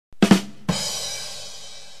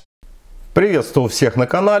Приветствую всех на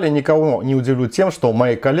канале. Никого не удивлю тем, что в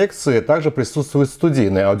моей коллекции также присутствуют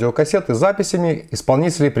студийные аудиокассеты с записями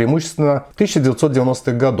исполнителей преимущественно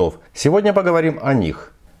 1990-х годов. Сегодня поговорим о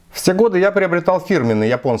них. В те годы я приобретал фирменные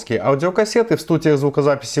японские аудиокассеты в студиях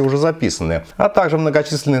звукозаписи уже записанные, а также в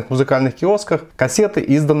многочисленных музыкальных киосках кассеты,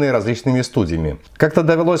 изданные различными студиями. Как-то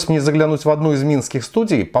довелось мне заглянуть в одну из минских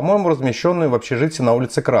студий, по-моему, размещенную в общежитии на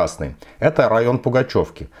улице Красной. Это район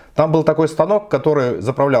Пугачевки. Там был такой станок, который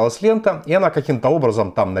заправлялась лента, и она каким-то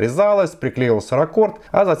образом там нарезалась, приклеивался ракорд,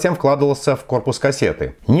 а затем вкладывался в корпус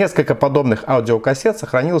кассеты. Несколько подобных аудиокассет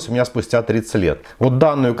сохранилось у меня спустя 30 лет. Вот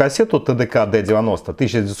данную кассету ТДК D90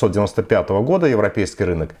 1995 года, европейский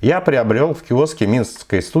рынок, я приобрел в киоске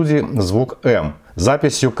минской студии «Звук М» с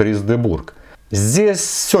записью Крис де Бург. Здесь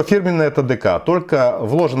все фирменное ТДК, только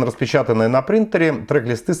вложены распечатанные на принтере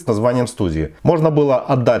трек-листы с названием студии. Можно было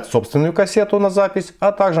отдать собственную кассету на запись,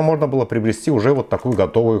 а также можно было приобрести уже вот такую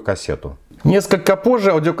готовую кассету. Несколько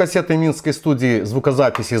позже аудиокассеты минской студии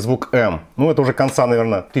звукозаписи «Звук М», ну это уже конца,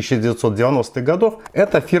 наверное, 1990-х годов,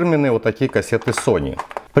 это фирменные вот такие кассеты Sony.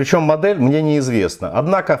 Причем модель мне неизвестна,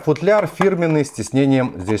 однако футляр фирменный с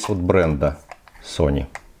тиснением здесь вот бренда Sony.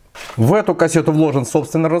 В эту кассету вложен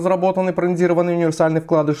собственно разработанный брендированный универсальный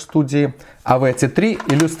вкладыш студии, а в эти три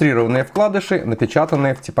иллюстрированные вкладыши,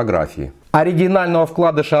 напечатанные в типографии. Оригинального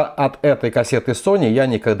вкладыша от этой кассеты Sony я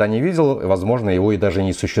никогда не видел, возможно, его и даже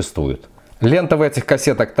не существует. Лента в этих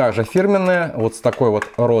кассетах также фирменная, вот с такой вот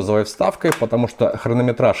розовой вставкой, потому что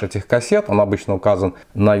хронометраж этих кассет, он обычно указан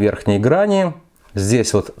на верхней грани.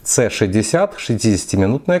 Здесь вот C60,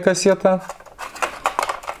 60-минутная кассета,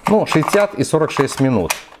 ну 60 и 46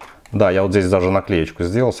 минут. Да, я вот здесь даже наклеечку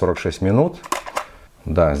сделал, 46 минут.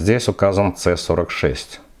 Да, здесь указан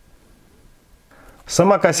C46.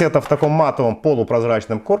 Сама кассета в таком матовом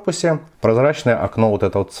полупрозрачном корпусе. Прозрачное окно вот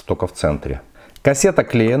это вот только в центре. Кассета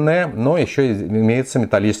клеенная, но еще имеется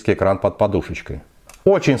металлический экран под подушечкой.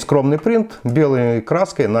 Очень скромный принт белой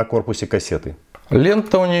краской на корпусе кассеты.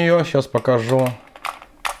 Лента у нее, сейчас покажу.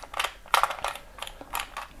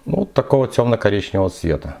 Вот такого темно-коричневого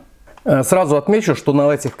цвета. Сразу отмечу, что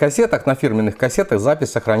на этих кассетах, на фирменных кассетах,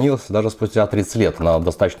 запись сохранилась даже спустя 30 лет. Она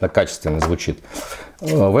достаточно качественно звучит.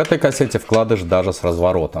 В этой кассете вкладыш даже с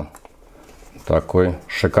разворотом. Такой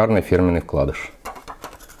шикарный фирменный вкладыш.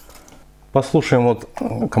 Послушаем вот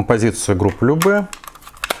композицию группы Любэ.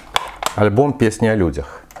 Альбом «Песни о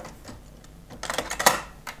людях».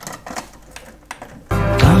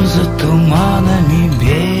 Там за туманами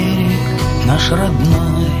берег наш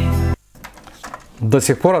родной. До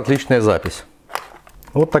сих пор отличная запись.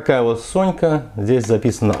 Вот такая вот Сонька. Здесь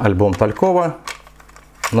записан альбом Талькова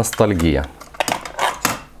 «Ностальгия».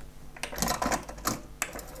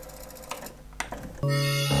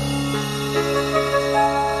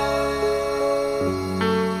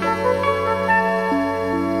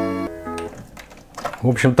 В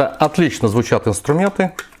общем-то, отлично звучат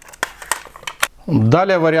инструменты.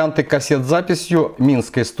 Далее варианты кассет с записью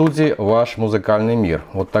минской студии «Ваш музыкальный мир».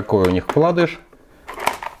 Вот такой у них вкладыш.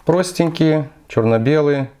 Простенькие,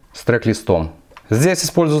 черно-белые, с трек-листом. Здесь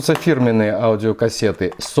используются фирменные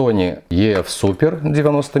аудиокассеты Sony EF Super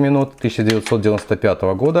 90 минут 1995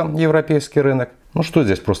 года, европейский рынок. Ну что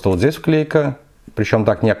здесь, просто вот здесь вклейка, причем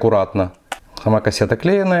так неаккуратно. Сама кассета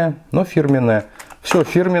клеенная, но фирменная. Все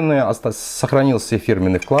фирменное, сохранился и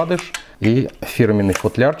фирменный вкладыш, и фирменный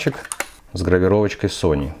футлярчик с гравировочкой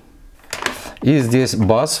Sony. И здесь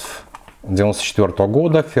бас 94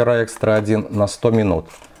 года, Фера Экстра 1 на 100 минут.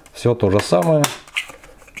 Все то же самое.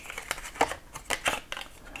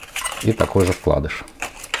 И такой же вкладыш.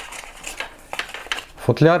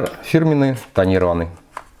 Футляр фирменный, тонированный.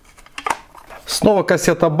 Снова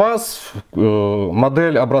кассета бас,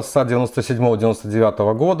 модель образца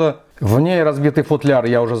 97-99 года. В ней разбитый футляр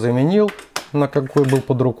я уже заменил, на какой был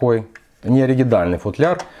под рукой. Не оригинальный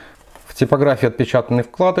футляр. В типографии отпечатанный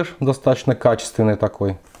вкладыш, достаточно качественный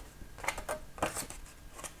такой.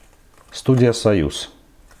 Студия «Союз».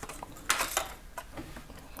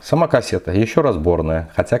 Сама кассета еще разборная,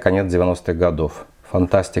 хотя конец 90-х годов.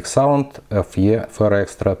 Fantastic Sound FE Fera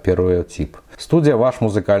Extra первый тип. Студия «Ваш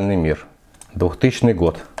музыкальный мир». 2000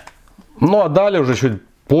 год. Ну а далее уже чуть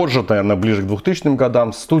позже, наверное, ближе к 2000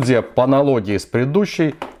 годам, студия по аналогии с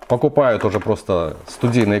предыдущей покупают уже просто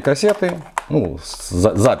студийные кассеты, ну, с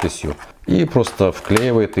записью, и просто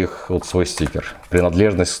вклеивает их вот свой стикер.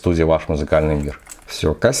 Принадлежность к студии «Ваш музыкальный мир».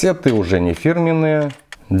 Все, кассеты уже не фирменные.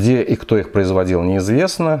 Где и кто их производил,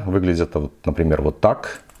 неизвестно. Выглядит, вот, например, вот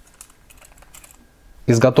так.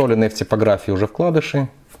 Изготовленные в типографии уже вкладыши.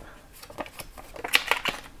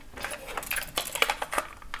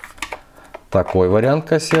 Такой вариант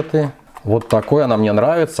кассеты. Вот такой она мне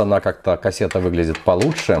нравится. Она как-то, кассета выглядит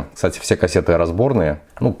получше. Кстати, все кассеты разборные.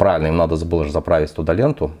 Ну, правильно, им надо было же заправить туда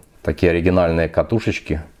ленту. Такие оригинальные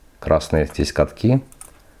катушечки. Красные здесь катки.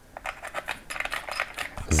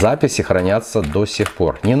 Записи хранятся до сих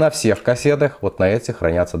пор. Не на всех кассетах, вот на этих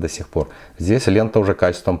хранятся до сих пор. Здесь лента уже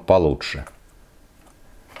качеством получше.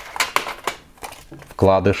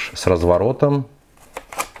 Вкладыш с разворотом.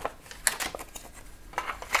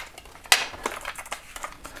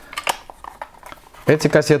 Эти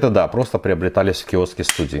кассеты, да, просто приобретались в киоске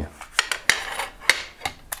студии.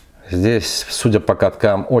 Здесь, судя по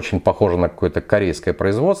каткам, очень похоже на какое-то корейское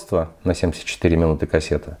производство. На 74 минуты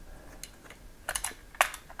кассета.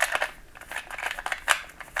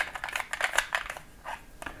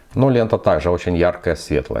 Но лента также очень яркая,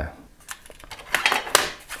 светлая.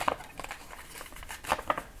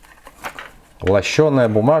 Лощеная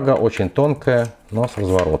бумага, очень тонкая, но с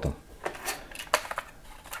разворотом.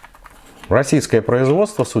 Российское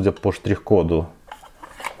производство, судя по штрих-коду,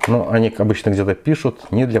 но они обычно где-то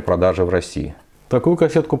пишут не для продажи в России. Такую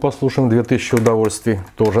кассетку послушаем, 2000 удовольствий,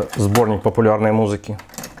 тоже сборник популярной музыки.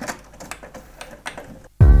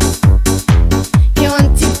 И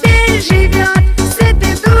он теперь живет с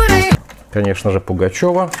этой дурой. Конечно же,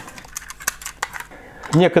 Пугачева.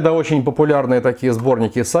 Некогда очень популярные такие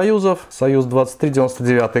сборники союзов. Союз 23,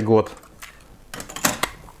 99 год.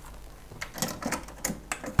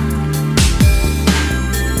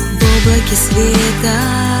 В облаке света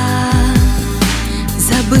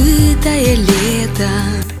забытое лето.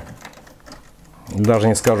 Даже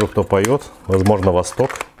не скажу, кто поет. Возможно, Восток.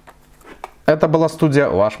 Это была студия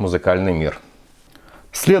 «Ваш музыкальный мир».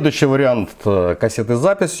 Следующий вариант кассеты с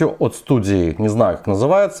записью от студии, не знаю как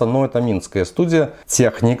называется, но это минская студия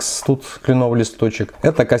Technics, тут кленовый листочек.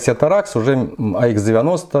 Это кассета RAX, уже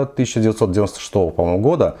AX90 1996, по-моему,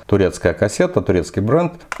 года. Турецкая кассета, турецкий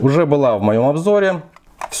бренд. Уже была в моем обзоре.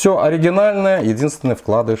 Все оригинальное, единственный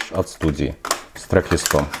вкладыш от студии с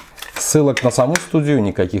трек-листом. Ссылок на саму студию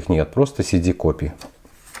никаких нет, просто CD-копии.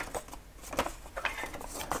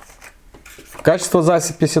 Качество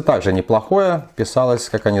записи также неплохое. Писалось,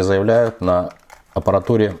 как они заявляют, на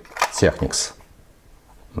аппаратуре Technics.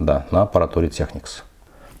 Да, на аппаратуре Technics.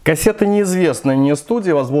 Кассеты неизвестны не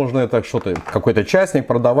студии. Возможно, это что-то какой-то частник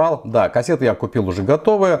продавал. Да, кассеты я купил уже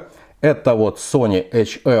готовые. Это вот Sony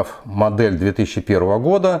HF модель 2001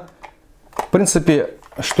 года. В принципе,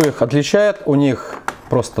 что их отличает? У них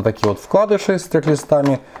просто такие вот вкладыши с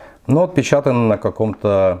трек-листами, но отпечатаны на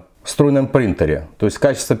каком-то струйном принтере. То есть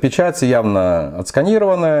качество печати явно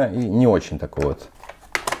отсканированное и не очень такое вот.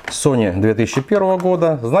 Sony 2001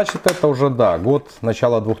 года. Значит, это уже, да, год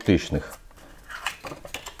начала 2000-х.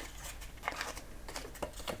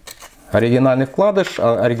 Оригинальный вкладыш,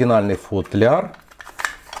 оригинальный футляр.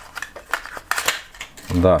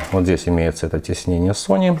 Да, вот здесь имеется это тиснение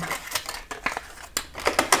Sony.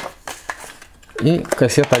 И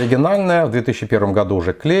кассета оригинальная, в 2001 году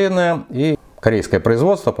уже клеенная. И корейское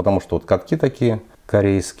производство, потому что вот катки такие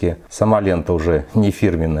корейские. Сама лента уже не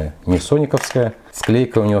фирменная, не сониковская.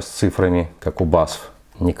 Склейка у нее с цифрами, как у басов.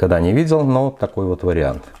 Никогда не видел, но вот такой вот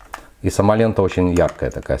вариант. И сама лента очень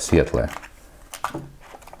яркая, такая светлая.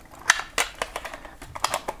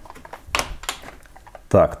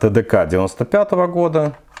 Так, ТДК 95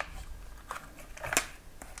 года.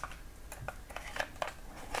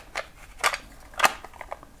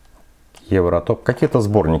 Евротоп. Какие-то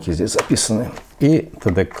сборники здесь записаны. И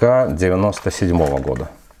ТДК 97 года.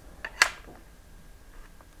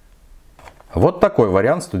 Вот такой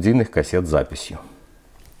вариант студийных кассет с записью.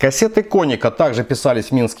 Кассеты Коника также писались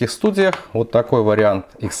в минских студиях. Вот такой вариант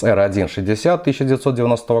XR160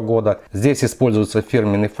 1990 года. Здесь используется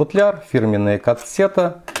фирменный футляр, фирменные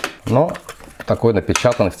кассета, но такой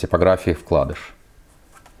напечатанный в типографии вкладыш.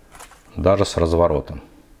 Даже с разворотом.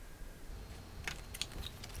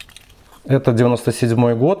 Это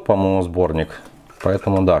 97 год, по-моему, сборник.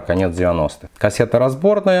 Поэтому, да, конец 90-х. Кассета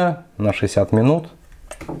разборная на 60 минут.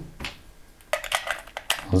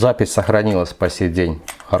 Запись сохранилась по сей день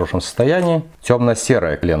в хорошем состоянии.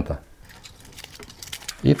 Темно-серая лента.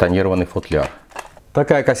 И тонированный футляр.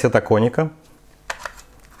 Такая кассета Коника.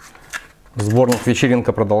 Сборник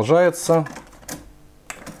 «Вечеринка» продолжается.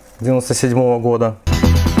 97 года.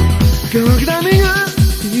 Когда меня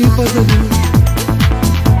не позовут,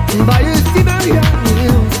 боюсь, тебя я не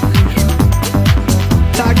услышу.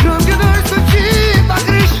 Так громко дождь стучит по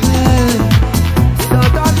крыше, все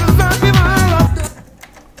так же запеваю.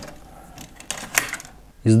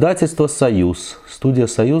 Издательство «Союз». Студия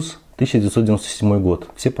 «Союз», 1997 год.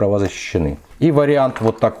 Все права защищены. И вариант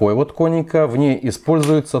вот такой вот Коника. В ней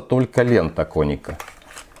используется только лента Коника.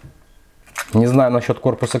 Не знаю насчет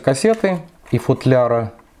корпуса кассеты и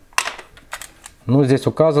футляра. Но здесь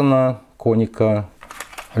указана коника.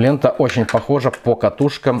 Лента очень похожа по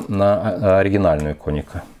катушкам на оригинальную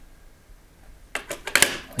коника.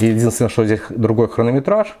 Единственное, что здесь другой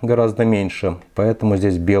хронометраж, гораздо меньше. Поэтому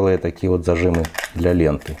здесь белые такие вот зажимы для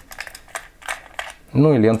ленты.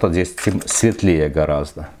 Ну и лента здесь светлее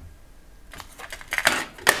гораздо.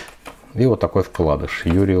 И вот такой вкладыш.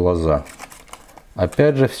 Юрий Лоза.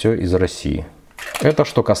 Опять же, все из России. Это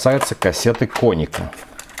что касается кассеты коника.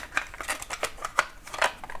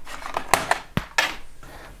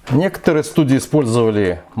 Некоторые студии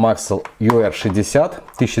использовали Maxell UR60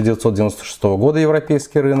 1996 года,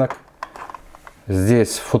 европейский рынок.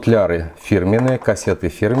 Здесь футляры фирменные, кассеты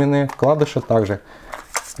фирменные, вкладыши также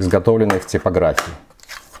изготовленные в типографии.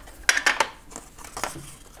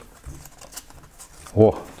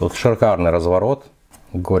 О, тут шикарный разворот.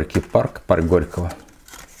 Горький парк, парк Горького.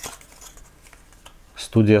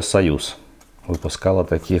 Студия «Союз» выпускала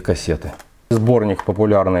такие кассеты. Сборник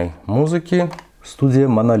популярной музыки. Студия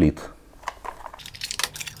 «Монолит».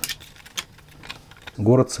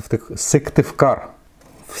 Город Сыктывкар.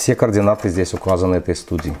 Все координаты здесь указаны этой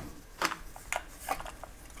студии.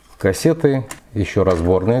 Кассеты еще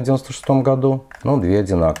разборные в 96 году, но две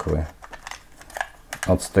одинаковые.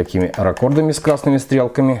 Вот с такими рекордами с красными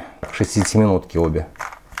стрелками. 60-минутки обе.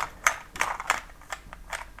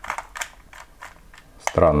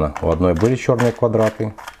 Странно, у одной были черные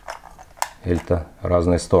квадраты. Или-то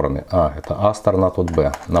разные стороны. А, это А сторона, тут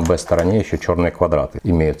Б. На Б стороне еще черные квадраты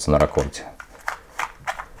имеются на рекорде.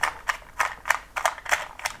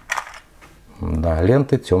 Да,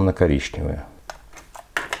 ленты темно-коричневые.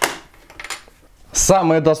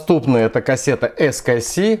 Самые доступные это кассета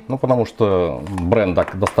SKC, ну потому что бренд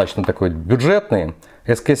достаточно такой бюджетный.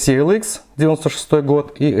 SKC LX 96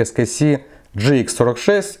 год и SKC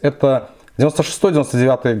GX46 это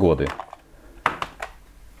 96-99 годы.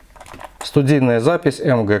 Студийная запись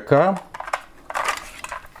МГК.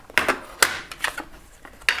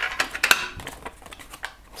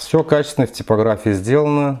 Все качественно в типографии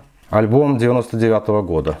сделано. Альбом 99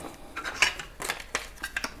 года.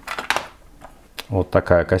 Вот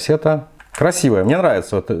такая кассета. Красивая. Мне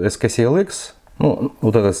нравится вот SKC LX. Ну,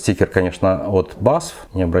 вот этот стикер, конечно, от BASF.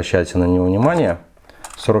 Не обращайте на него внимания.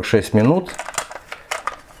 46 минут.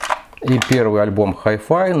 И первый альбом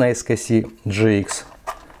Hi-Fi на SKC GX.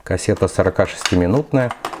 Кассета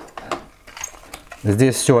 46-минутная.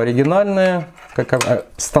 Здесь все оригинальное.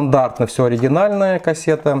 Стандартно все оригинальная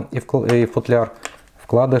кассета и футляр.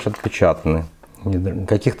 Вкладыш отпечатаны.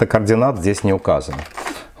 Каких-то координат здесь не указано.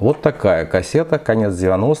 Вот такая кассета, конец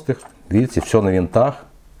 90-х. Видите, все на винтах.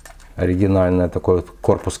 Оригинальный такой вот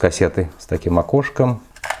корпус кассеты с таким окошком.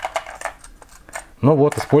 Ну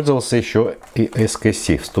вот, использовался еще и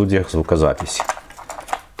SKC в студиях звукозаписи.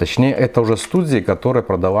 Точнее, это уже студии, которые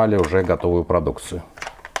продавали уже готовую продукцию.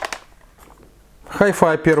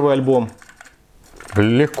 Hi-Fi первый альбом.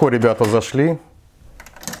 Легко ребята зашли.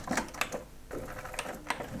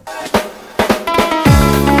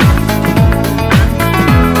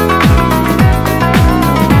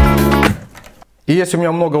 И есть у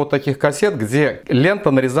меня много вот таких кассет, где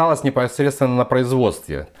лента нарезалась непосредственно на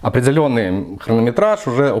производстве. Определенный хронометраж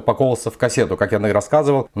уже упаковывался в кассету, как я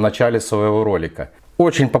рассказывал в начале своего ролика.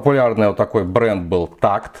 Очень популярный вот такой бренд был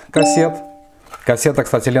Такт кассет. Кассета,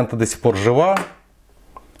 кстати, лента до сих пор жива.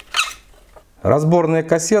 Разборная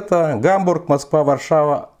кассета. Гамбург, Москва,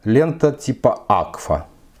 Варшава. Лента типа Акфа.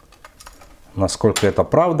 Насколько это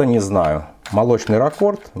правда, не знаю. Молочный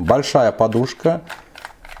рекорд. Большая подушка.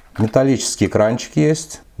 Металлические экранчики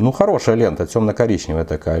есть. Ну, хорошая лента. Темно-коричневая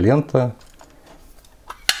такая лента.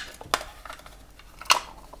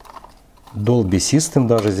 Dolby System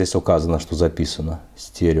даже здесь указано, что записано.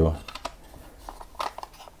 Стерео.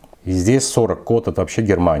 И здесь 40 код. Это вообще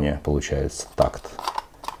Германия получается. Такт.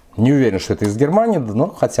 Не уверен, что это из Германии, но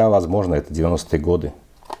хотя, возможно, это 90-е годы.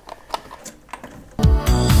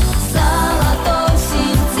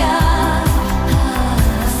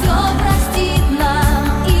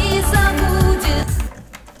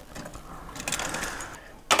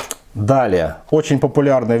 Далее, очень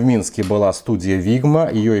популярная в Минске была студия Вигма.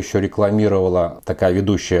 Ее еще рекламировала такая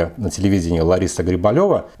ведущая на телевидении Лариса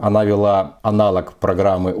Грибалева. Она вела аналог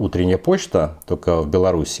программы «Утренняя почта», только в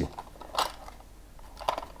Беларуси.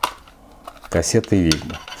 Кассеты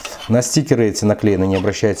Вигма. На стикеры эти наклеены, не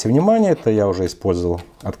обращайте внимания. Это я уже использовал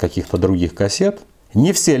от каких-то других кассет.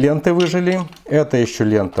 Не все ленты выжили. Это еще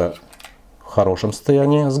лента в хорошем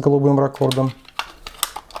состоянии с голубым рекордом.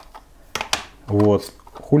 Вот.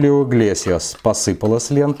 Хулио Иглесиас посыпалась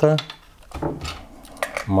лента.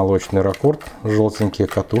 Молочный рекорд. Желтенькие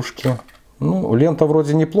катушки. Ну, лента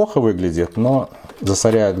вроде неплохо выглядит, но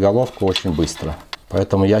засоряет головку очень быстро.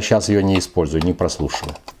 Поэтому я сейчас ее не использую, не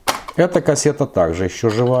прослушиваю. Эта кассета также еще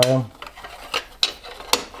живая.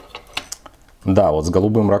 Да, вот с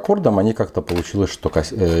голубым ракордом они как-то получилось, что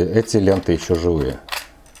эти ленты еще живые.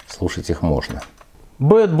 Слушать их можно.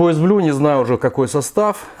 Bad Boys Blue, не знаю уже какой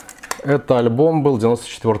состав. Это альбом был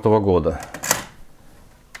 94 года.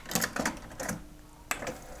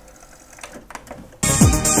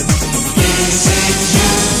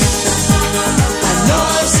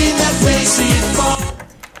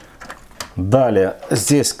 Далее,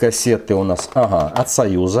 здесь кассеты у нас, от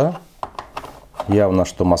Союза. Явно,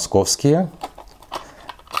 что московские.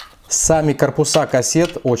 Сами корпуса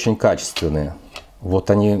кассет очень качественные. Вот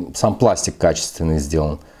они, сам пластик качественный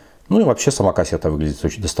сделан. Ну и вообще сама кассета выглядит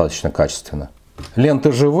очень достаточно качественно.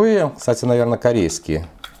 Ленты живые, кстати, наверное, корейские.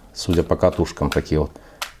 Судя по катушкам, такие вот,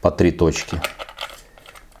 по 3 точки.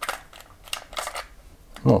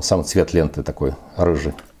 Ну, сам цвет ленты такой,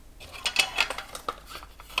 рыжий.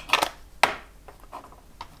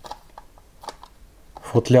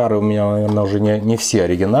 Футляры у меня, наверное, уже не все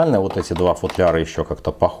оригинальные. Вот эти 2 футляра еще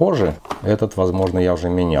как-то похожи. Этот, возможно, я уже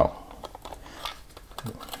менял.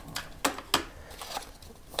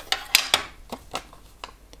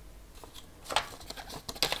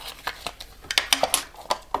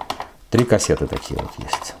 Три кассеты такие вот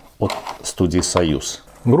есть. От студии «Союз».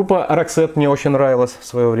 Группа «Roxette» мне очень нравилась в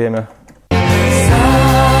свое время.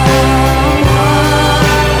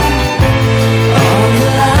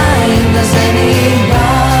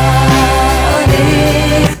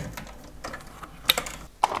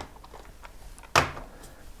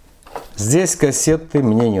 Здесь кассеты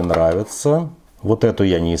мне не нравятся. Вот эту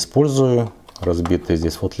я не использую. Разбитый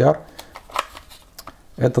здесь футляр.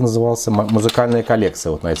 Это назывался музыкальная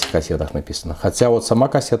коллекция. Вот на этих кассетах написано. Хотя вот сама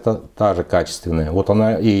кассета та же качественная. Вот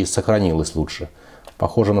она и сохранилась лучше.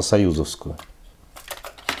 Похожа на союзовскую.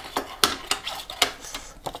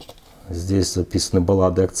 Здесь записаны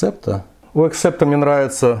баллады Акцепта. У Акцепта мне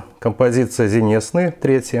нравится композиция «Зимние сны»,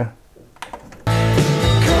 3-я.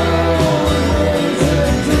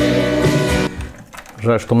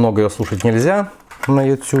 Жаль, что много ее слушать нельзя на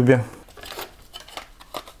YouTube.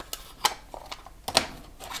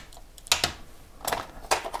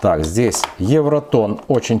 Так, здесь Евротон.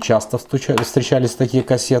 Очень часто встречались такие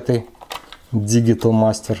кассеты. Digital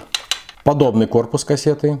Master. Подобный корпус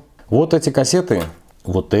кассеты. Вот эти кассеты,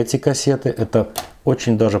 это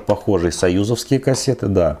очень даже похожие союзовские кассеты,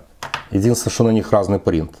 да. Единственное, что на них разный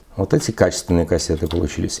принт. Вот эти качественные кассеты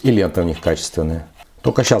получились. И лента у них качественная.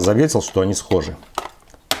 Только сейчас заметил, что они схожи.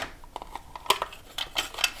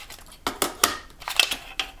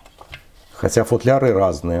 Хотя футляры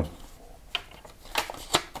разные.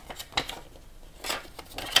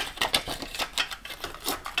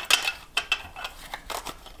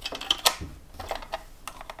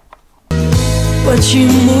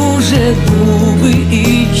 Почему же губы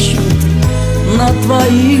ищут на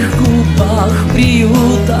твоих губах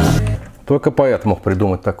приюта? Только поэт мог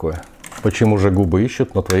придумать такое. Почему же губы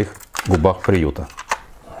ищут на твоих губах приюта?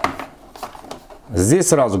 Здесь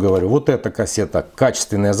сразу говорю, вот эта кассета,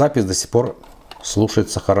 качественная запись, до сих пор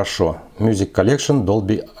слушается хорошо. Music Collection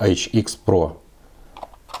Dolby HX Pro.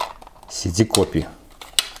 CD-копии.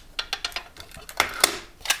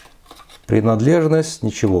 Принадлежность,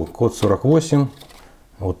 ничего, код 48.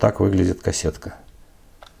 Вот так выглядит кассетка.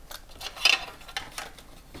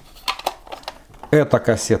 Эта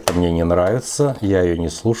кассета мне не нравится, я ее не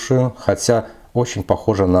слушаю, хотя очень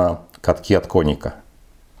похожа на катки от коника.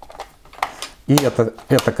 И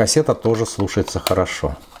эта кассета тоже слушается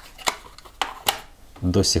хорошо.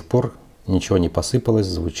 До сих пор ничего не посыпалось,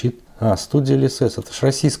 звучит. Студия ЛСС, это ж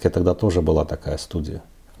российская, тогда тоже была такая студия.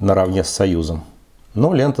 Наравне с Союзом.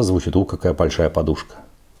 Но лента звучит, какая большая подушка.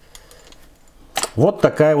 Вот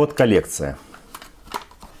такая вот коллекция.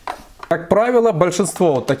 Как правило,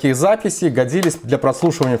 большинство вот таких записей годились для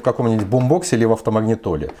прослушивания в каком-нибудь бумбоксе или в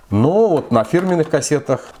автомагнитоле. Но вот на фирменных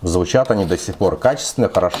кассетах звучат они до сих пор качественно,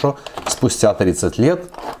 хорошо, спустя 30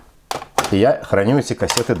 лет. И я храню эти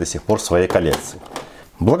кассеты до сих пор в своей коллекции.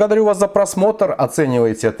 Благодарю вас за просмотр,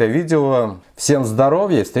 оценивайте это видео. Всем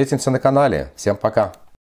здоровья и встретимся на канале. Всем пока!